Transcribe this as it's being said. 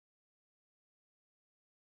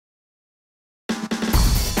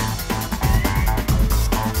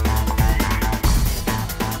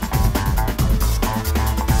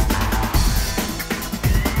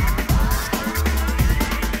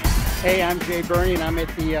Hey, I'm Jay Burney, and I'm at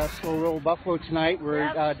the Slow Roll Buffalo tonight.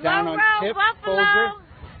 We're down on Tip, Folger.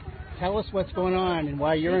 Tell us what's going on and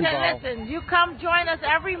why you're involved. Listen, you come join us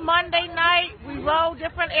every Monday night. We roll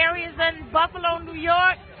different areas in Buffalo, New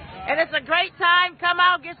York, and it's a great time. Come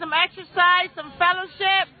out, get some exercise, some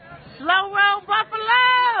fellowship. Slow Roll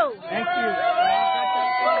Buffalo! Thank you.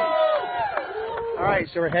 All right,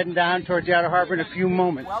 so we're heading down towards the Outer Harbor in a few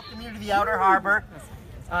moments. Welcome you to the Outer Harbor.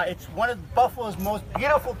 It's one of Buffalo's most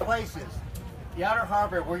beautiful places, the Outer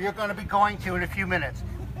Harbor, where you're going to be going to in a few minutes.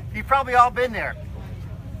 You've probably all been there.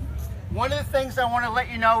 One of the things I want to let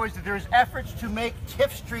you know is that there's efforts to make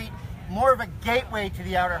Tiff Street more of a gateway to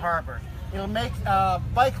the Outer Harbor. It'll make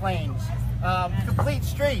bike lanes, complete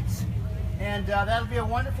streets, and that'll be a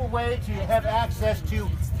wonderful way to have access to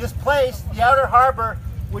this place, the Outer Harbor,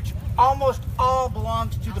 which almost all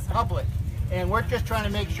belongs to the public. And we're just trying to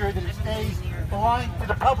make sure that it stays belonging to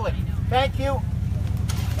the public. Thank you,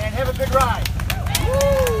 and have a good ride.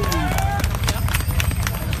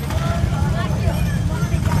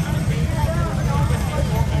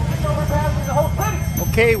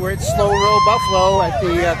 Okay, we're at Slow Roll Buffalo at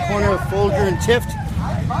the corner of Folger and Tift.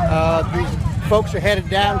 These folks are headed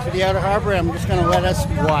down to the Outer Harbor. I'm just going to let us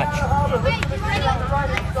watch.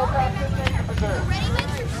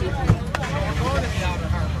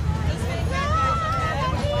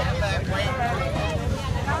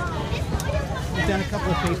 We've done a couple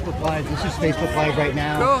of Facebook Lives. This is Facebook Live right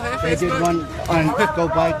now. Cool. Hey, they Facebook. did one on Go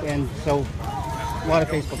Bike, and so a lot of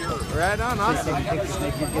Facebook posts. Right on, awesome. Yeah,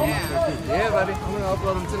 buddy. I'm going to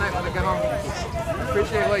upload them tonight when I get home.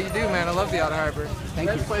 Appreciate what you do, man. I love the Outer Harbor. Thank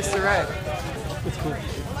you. Best place to ride. It's cool.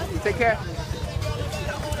 Take care.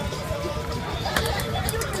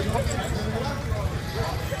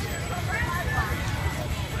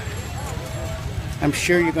 I'm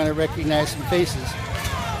sure you're going to recognize some faces.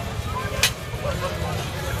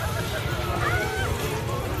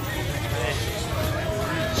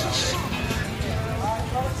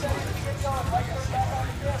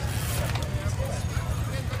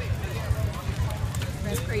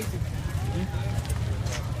 That's crazy.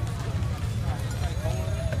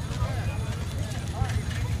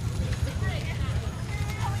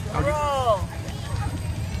 Roll!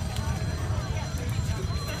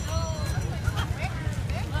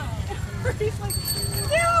 He's like,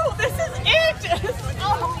 no, this is it! Oh,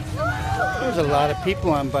 no. There's a lot of people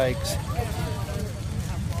on bikes.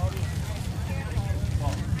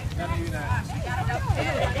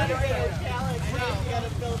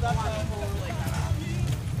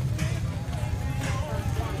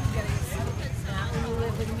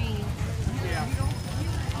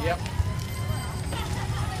 Yep.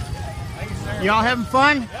 Y'all having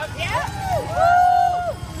fun? Yeah.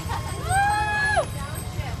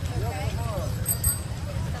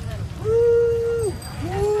 Woo!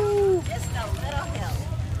 Woo! Just a little hill.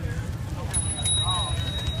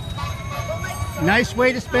 Nice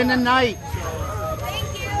way to spend the night.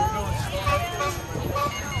 Thank you.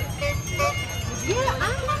 Yeah, I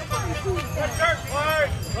like that. Right turn,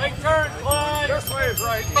 Clyde. Right turn, Clyde. This way is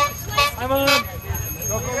right. I'm on.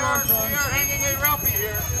 Go, on, son. We are hanging a Ralphie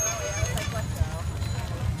here.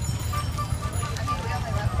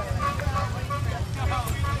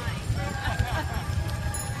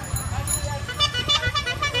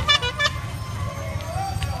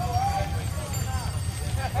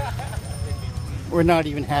 We're not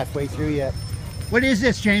even halfway through yet. What is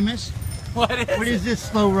this, Jameis? What is this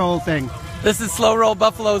slow roll thing? This is Slow Roll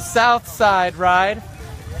Buffalo's Southside ride,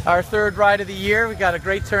 our third ride of the year. We got a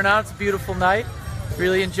great turnout. It's a beautiful night.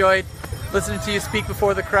 Really enjoyed listening to you speak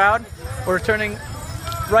before the crowd. We're turning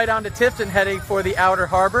right onto Tifton, heading for the Outer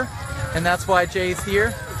Harbor, and that's why Jay's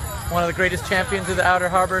here. One of the greatest champions of the Outer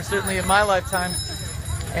Harbor, certainly in my lifetime.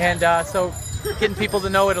 And so getting people to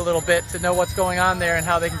know it a little bit, to know what's going on there and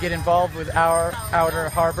how they can get involved with our Outer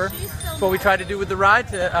Harbor. That's what we try to do with the ride,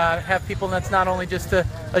 to have people that's not only just a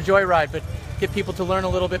joyride, but get people to learn a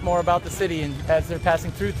little bit more about the city and as they're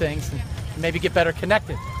passing through things, and maybe get better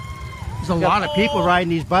connected. There's a lot of people riding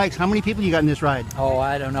these bikes. How many people you got in this ride? Oh,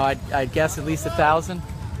 I don't know. I'd guess at least 1,000.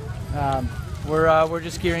 We're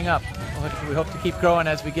just gearing up. We hope to keep growing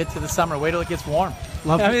as we get to the summer. Wait till it gets warm.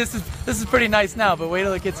 I mean, this is pretty nice now, but wait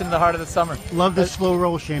till it gets into the heart of the summer. Love the slow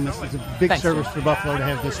roll, Seamus. It's a big service for Buffalo to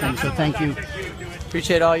have this thing, so thank you.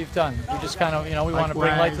 Appreciate all you've done. We just kind of, we want to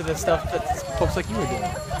bring light to this stuff that folks like you are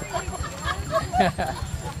doing.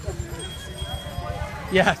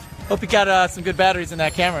 Yeah, hope you got some good batteries in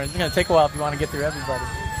that camera. It's going to take a while if you want to get through everybody.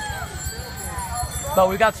 But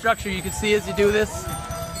we've got structure. You can see as you do this,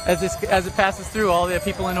 as it passes through, all the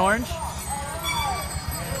people in orange.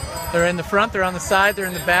 They're in the front, they're on the side, they're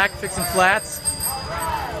in the back, fixing flats.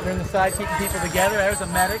 They're in the side keeping people together. There's a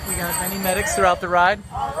medic. We got many medics throughout the ride.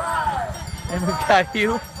 And we've got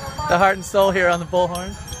Hugh, the heart and soul here on the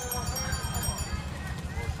bullhorn.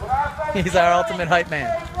 He's our ultimate hype man.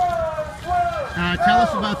 Tell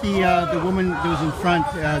us about the woman that was in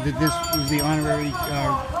front, that this was the honorary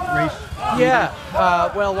race. Yeah,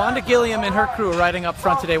 well, Wanda Gilliam and her crew are riding up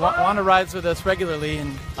front today. Wanda rides with us regularly,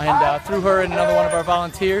 and through her and another one of our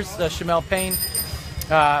volunteers, Shamel Payne,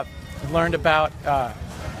 learned about a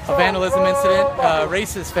vandalism incident, a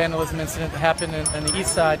racist vandalism incident that happened in the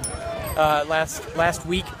east side last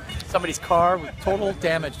week. Somebody's car with total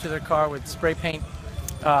damage to their car with spray paint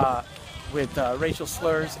with racial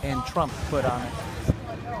slurs and Trump put on it.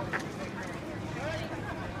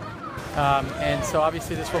 And so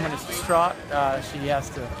obviously this woman is distraught. She has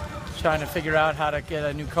to trying to figure out how to get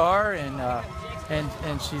a new car,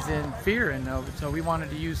 and she's in fear. And so we wanted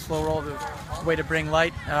to use Slow Roll as a way to bring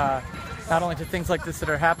light, not only to things like this that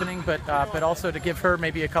are happening, but also to give her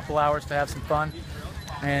maybe a couple hours to have some fun.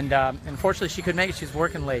 And unfortunately, she couldn't make it. She's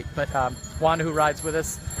working late. But Wanda, who rides with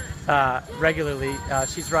us regularly,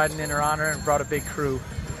 she's riding in her honor and brought a big crew.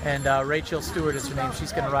 And Rachel Stewart is her name.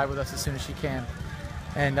 She's going to ride with us as soon as she can.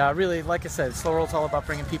 And really, like I said, Slow Roll's all about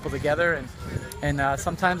bringing people together, and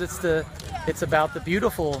sometimes it's about the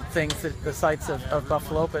beautiful things, the sights of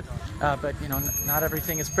Buffalo, but you know, not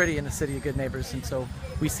everything is pretty in the City of Good Neighbors, and so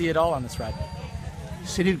we see it all on this ride.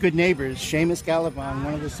 City of Good Neighbors, Seamus Gallivan,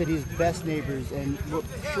 one of the city's best neighbors, and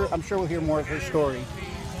I'm sure we'll hear more of her story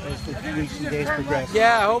as the weeks and days progress.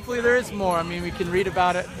 Yeah, hopefully there is more. I mean, we can read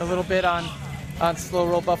about it a little bit on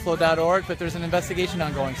slowrollbuffalo.org, but there's an investigation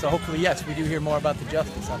ongoing, so hopefully, yes, we do hear more about the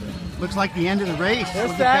justice of it. Looks like the end of the race. There's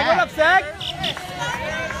Sag. What up, Sag?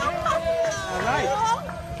 All right.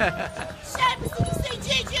 Seamus, did you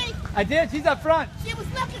see Gigi? I did. She's up front. She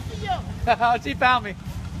was looking for you. Oh, she found me.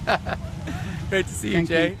 Great to see you,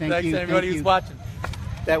 Jay. Thanks to everybody who's watching.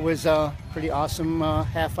 That was a pretty awesome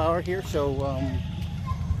half hour here, so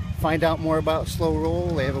find out more about Slow Roll.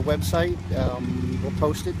 They have a website. We'll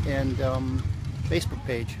post it, and Facebook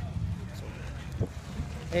page.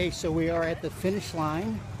 Hey, so we are at the finish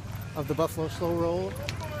line of the Buffalo Slow Roll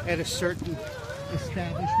at a certain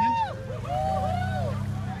establishment,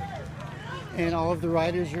 and all of the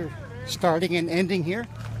riders are starting and ending here.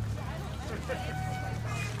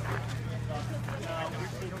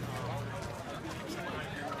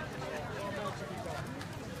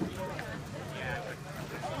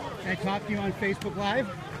 Can I talk to you on Facebook Live?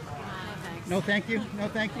 Thanks. No, thank you. No,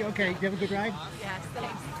 thank you. Okay, do you have a good ride? Yes,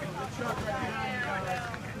 thanks.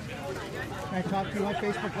 Can I talk to you on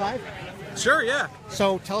Facebook Live? Sure, yeah.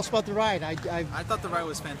 So tell us about the ride. I thought the ride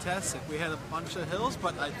was fantastic. We had a bunch of hills,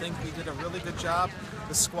 but I think we did a really good job.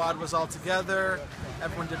 The squad was all together.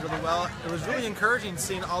 Everyone did really well. It was really encouraging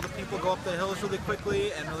seeing all the people go up the hills really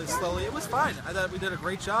quickly and really slowly. It was fine. I thought we did a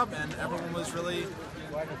great job, and everyone was really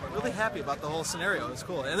happy about the whole scenario. It was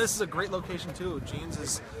cool. And this is a great location, too. Jeans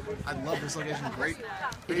is, I love this location. Great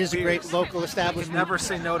it is a great local establishment. You can never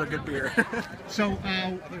say no to good beer. So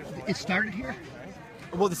it started here?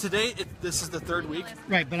 Well, today, this is the third week.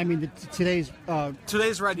 Right, but I mean today's ride,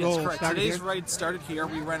 yes, correct. Today's here? ride started here.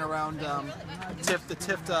 We ran around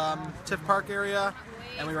Tift Park area,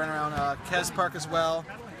 and we ran around Kes Park as well,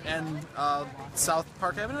 and South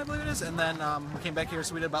Park Avenue, I believe it is, and then we came back here,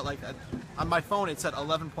 so we did about on my phone it said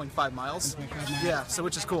 11.5 miles. Yeah, so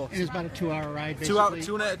which is cool. And it's about a 2-hour ride, basically.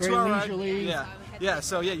 Two hour ride. Yeah.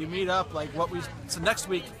 So you meet up so next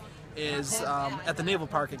week is at the Naval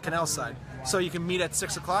Park at Canal Side. So you can meet at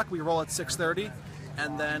 6 o'clock. We roll at 6:30,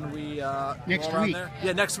 and then we next roll around week. there.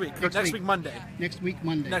 Yeah, next week. Next week Monday. Next week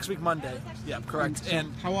Monday. Next week Monday. Yeah, correct.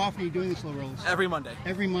 And how often are you doing the slow rolls? Every Monday.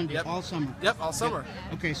 Every Monday, Yep. all summer. Yep, all summer.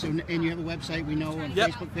 Yep. Okay, so and you have a website, we know, and Yep.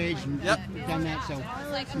 Facebook page, and Yep. we've done that. So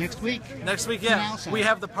next week. Next week, yeah. We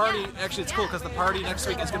have the party. Actually, it's cool because the party next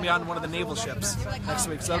week is going to be on one of the naval ships next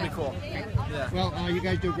week, so that'll be cool. Yeah. Well, you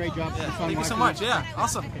guys do a great job. Yeah. It's fun Thank you so watching much. it. Yeah.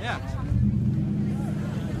 Awesome. Yeah.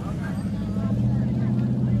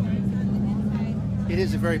 It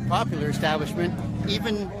is a very popular establishment,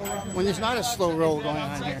 even when there's not a slow roll going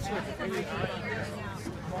on here.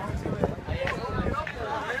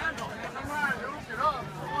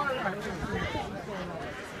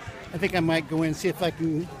 I think I might go in and see if I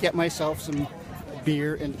can get myself some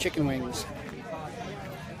beer and chicken wings.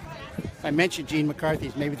 If I mention Gene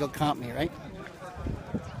McCarthy's, maybe they'll comp me, right?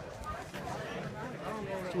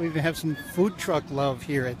 So we even have some food truck love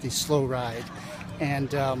here at the slow ride.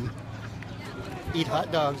 And eat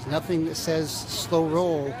hot dogs. Nothing that says slow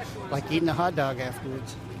roll like eating a hot dog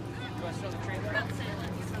afterwards. Yeah,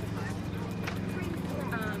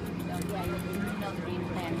 you know the game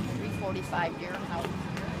plan. 345 Deer House.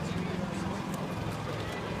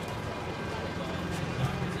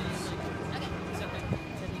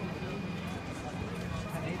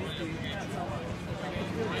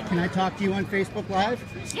 can I talk to you on Facebook Live?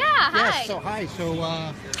 Yeah, hi. Yes, so hi. So,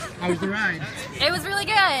 how was the ride? It was really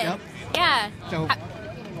good. Yep. Yeah. So,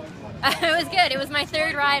 It was good. It was my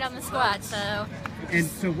third ride on the squad, so and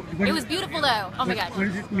so what, it was beautiful though. Oh my god. What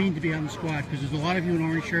does it mean to be on the squad? Because there's a lot of you in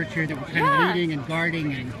orange shirts here that were kind of leading and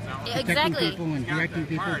guarding and protecting Exactly. people and directing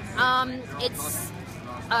people. It's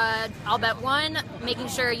all about one, making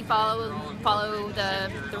sure you follow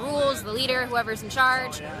the rules, the leader, whoever's in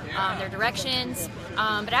charge, their directions.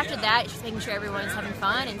 But after that, it's just making sure everyone's having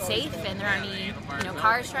fun and safe, and there aren't any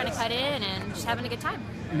cars trying to cut in, and just having a good time.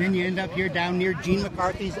 And then you end up here down near Gene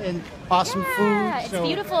McCarthy's and awesome Yeah, food. it's So,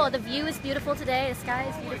 beautiful. The view is beautiful today. The sky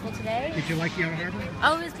is beautiful today. did you like the Outer Harbor?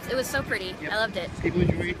 Oh, it was so pretty. I loved it. People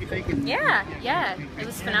enjoy it, you think? And- Yeah. It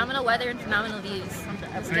was phenomenal weather and phenomenal views. It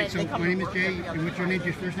was All right, good. so my name is Jay. And what's your name?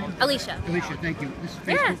 Your first name? Alicia. Alicia, thank you. This is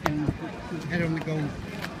Yeah. Facebook and head on the go.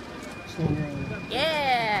 Slow roll.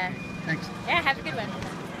 Yeah. Thanks. Yeah, have a good one.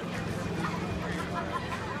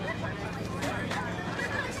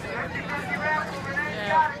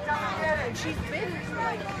 She's been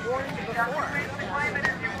like warned before.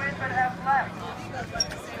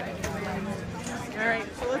 All right,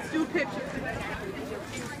 so let's do pictures.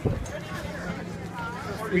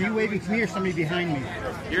 Were you waving to me or somebody behind me?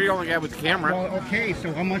 You're the only guy with the camera. Well, okay, so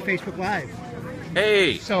I'm on Facebook Live.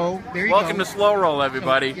 Hey, So there you welcome go. to Slow Roll,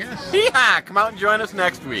 everybody. So, yes. Yeehaw! Come out and join us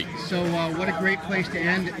next week. So what a great place to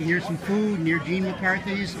end. Near some food, near Gene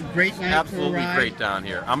McCarthy's. Great night Absolutely for a ride. great down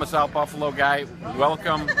here. I'm a South Buffalo guy.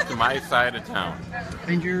 Welcome to my side of town.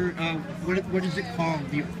 And your what is it called?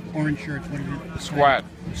 The orange shirts. What is it? Squad.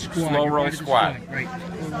 Squad. Slow You're Roll part of the Squad. Right.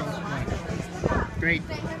 Slow Roll Squad. Great.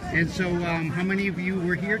 And so, how many of you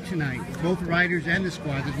were here tonight? Both riders and the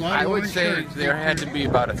squad. There's a lot of I would orange say shirts. there had to be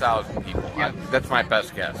about 1,000 people. Yeah. That's my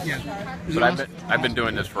best guess. Yeah. It was But awesome. I've been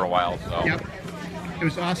doing this for a while, so Yep. It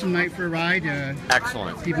was an awesome night for a ride.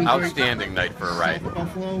 excellent. People enjoyed- Outstanding night for a ride. South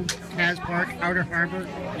Buffalo, Taz Park, Outer Harbor.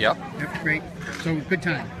 Yep. Yep, great. So good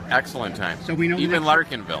time. Excellent time. So we know Even next-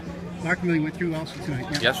 Larkinville. Mark really went through also tonight.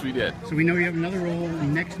 Yep. Yes, we did. So we know you have another role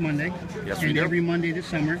next Monday. Yes, we and do. every Monday this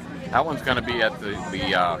summer That one's going to be at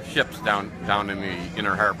the ships down in the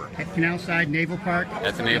inner harbor. at Canal Side Naval Park.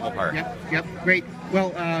 At the Naval Park. Yep, great. Well,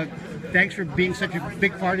 thanks for being such a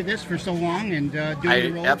big part of this for so long and doing the I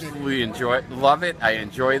role. absolutely love it. I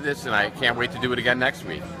enjoy this, and I can't wait to do it again next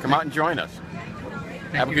week. Come out and join us.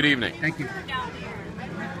 Thank Have a you. good evening. Thank you.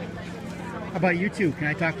 How about you two? Can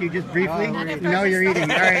I talk to you just briefly? No, you're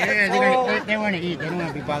eating. All right, yeah, they want to eat. They don't want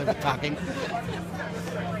to be bothered with talking.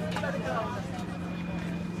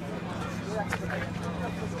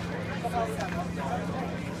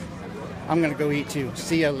 I'm going to go eat too.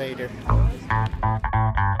 See you later.